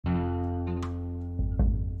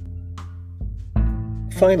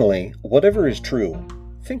Finally, whatever is true,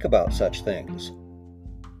 think about such things.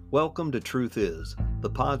 Welcome to Truth Is,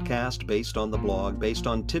 the podcast based on the blog, based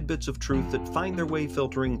on tidbits of truth that find their way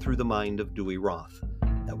filtering through the mind of Dewey Roth.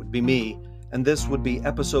 That would be me, and this would be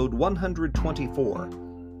episode 124,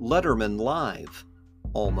 Letterman Live,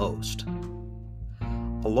 almost.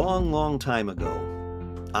 A long time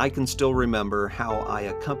ago, I can still remember how I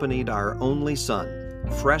accompanied our only son,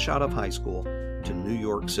 fresh out of high school, to New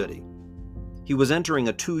York City. He was entering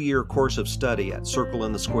a 2-year course of study at Circle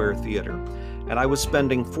in the Square Theater, and I was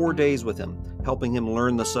spending 4 days with him, helping him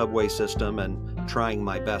learn the subway system and trying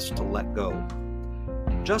my best to let go.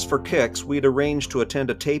 Just for kicks, we'd arranged to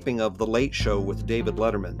attend a taping of The Late Show with David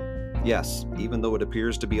Letterman. Yes, even though it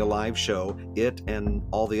appears to be a live show, it and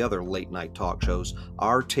all the other late-night talk shows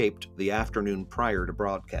are taped the afternoon prior to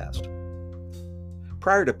broadcast.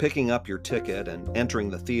 Prior to picking up your ticket and entering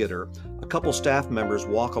the theater, a couple staff members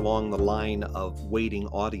walk along the line of waiting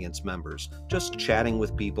audience members, just chatting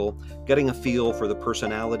with people, getting a feel for the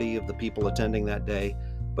personality of the people attending that day,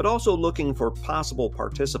 but also looking for possible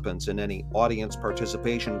participants in any audience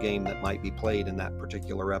participation game that might be played in that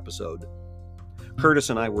particular episode. Curtis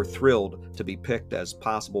and I were thrilled to be picked as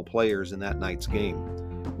possible players in that night's game.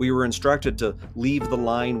 We were instructed to leave the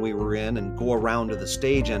line we were in and go around to the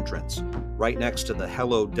stage entrance, right next to the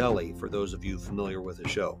Hello Deli, for those of you familiar with the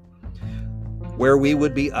show, where we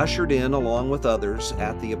would be ushered in along with others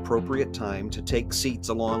at the appropriate time to take seats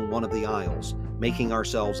along one of the aisles, making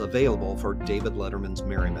ourselves available for David Letterman's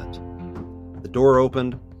merriment. The door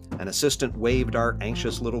opened, an assistant waved our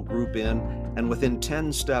anxious little group in, and within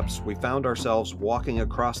 10 steps we found ourselves walking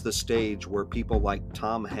across the stage where people like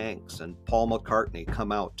Tom Hanks and Paul McCartney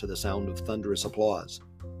come out to the sound of thunderous applause.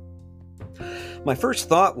 My first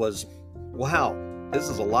thought was, wow, this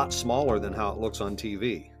is a lot smaller than how it looks on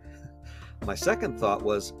TV. My second thought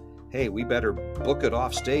was, hey, we better book it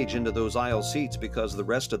off stage into those aisle seats because the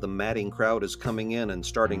rest of the madding crowd is coming in and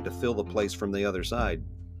starting to fill the place from the other side.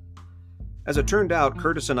 As it turned out,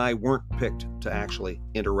 Curtis and I weren't picked to actually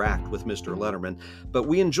interact with Mr. Letterman, but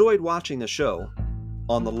we enjoyed watching the show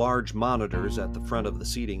on the large monitors at the front of the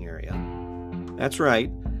seating area. That's right,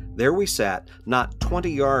 there we sat, not 20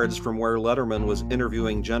 yards from where Letterman was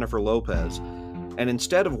interviewing Jennifer Lopez, and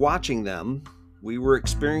instead of watching them, we were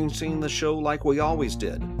experiencing the show like we always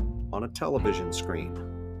did, on a television screen.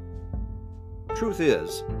 Truth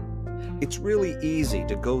is, it's really easy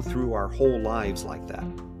to go through our whole lives like that.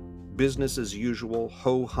 Business as usual,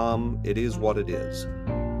 ho-hum, it is what it is.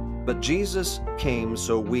 But Jesus came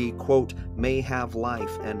so we, quote, may have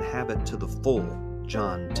life and have it to the full,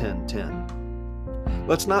 John 10:10.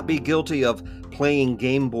 Let's not be guilty of playing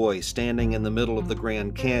Game Boy standing in the middle of the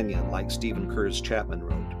Grand Canyon like Stephen Kerr's Chapman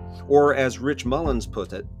wrote. Or as Rich Mullins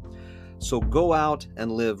put it, so go out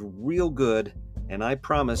and live real good, and I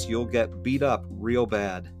promise you'll get beat up real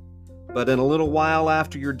bad. But in a little while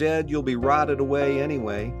after you're dead, you'll be rotted away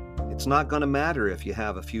anyway. It's not going to matter if you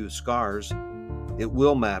have a few scars. It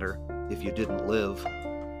will matter if you didn't live.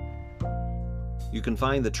 You can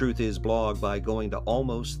find the Truth Is blog by going to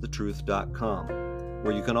almostthetruth.com,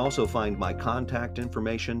 where you can also find my contact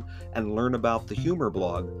information and learn about the humor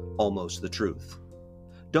blog, Almost the Truth.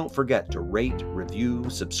 Don't forget to rate, review,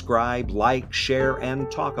 subscribe, like, share, and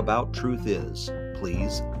talk about Truth Is,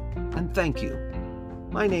 please. And thank you.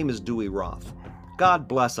 My name is Dewey Roth. God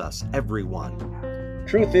bless us, everyone.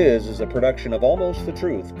 Truth Is a production of Almost the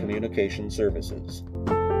Truth Communication Services.